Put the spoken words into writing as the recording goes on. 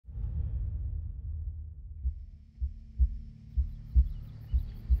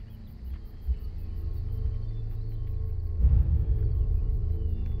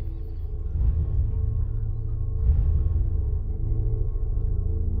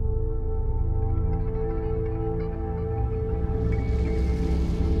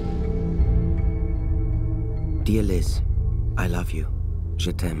Dear Liz, I love you.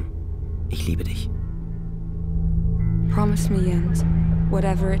 Je t'aime. Ich liebe dich. Promise me, Jens,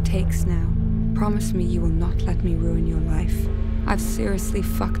 whatever it takes now, promise me you will not let me ruin your life. I've seriously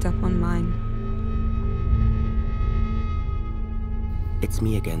fucked up on mine. It's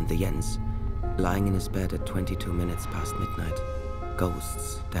me again, the Jens, lying in his bed at 22 minutes past midnight.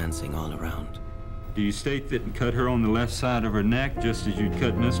 Ghosts dancing all around. Do you state that you cut her on the left side of her neck just as you'd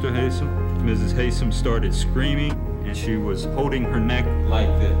cut Mr. Haysom? Mrs. Haysom started screaming, and she was holding her neck like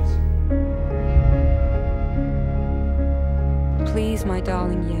this. Please, my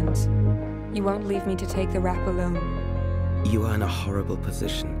darling Jens, you won't leave me to take the rap alone. You are in a horrible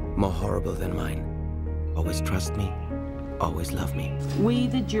position, more horrible than mine. Always trust me, always love me. We,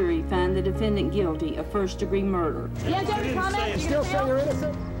 the jury, find the defendant guilty of first-degree murder.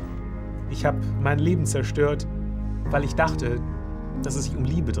 Ich habe mein Leben zerstört, weil ich dachte, dass es sich um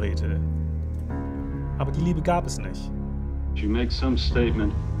Liebe drehte. Aber die Liebe gab es nicht. You make some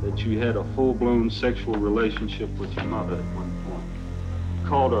statement that you had a full-blown sexual relationship with your mother at one point. You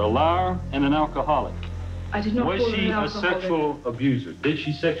called her a liar and an alcoholic. I did not Was call her she an a alcoholic. sexual abuser? Did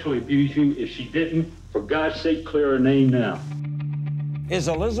she sexually abuse you? If she didn't, for God's sake, clear her name now. Is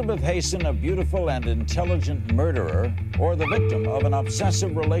Elizabeth Hayson a beautiful and intelligent murderer or the victim of an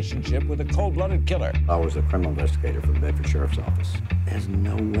obsessive relationship with a cold-blooded killer? I was a criminal investigator for the Bedford Sheriff's Office. There's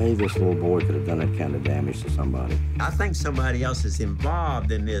no way this little boy could have done that kind of damage to somebody. I think somebody else is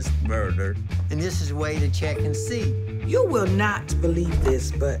involved in this murder, and this is a way to check and see. You will not believe this,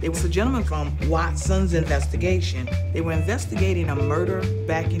 but it was a gentleman from Watson's investigation. They were investigating a murder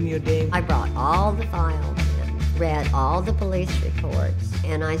back in your day. I brought all the files in, read all the police reports,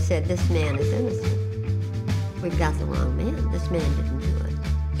 and I said, this man is innocent. We've got the wrong man. This man didn't do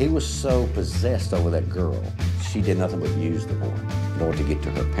it. He was so possessed over that girl, she did nothing but use the boy in order to get to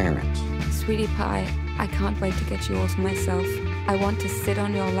her parents. Sweetie pie, I can't wait to get yours myself. I want to sit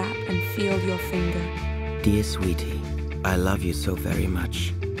on your lap and feel your finger. Dear sweetie, I love you so very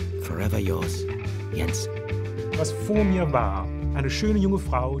much. Forever yours, Jens. Was vor mir war, eine schöne junge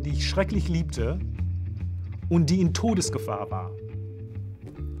Frau, die ich schrecklich liebte und die in Todesgefahr war.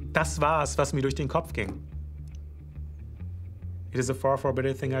 Das war es, was mir durch den Kopf ging. It is a far, far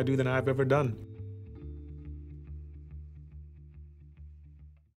better thing I do than I've ever done.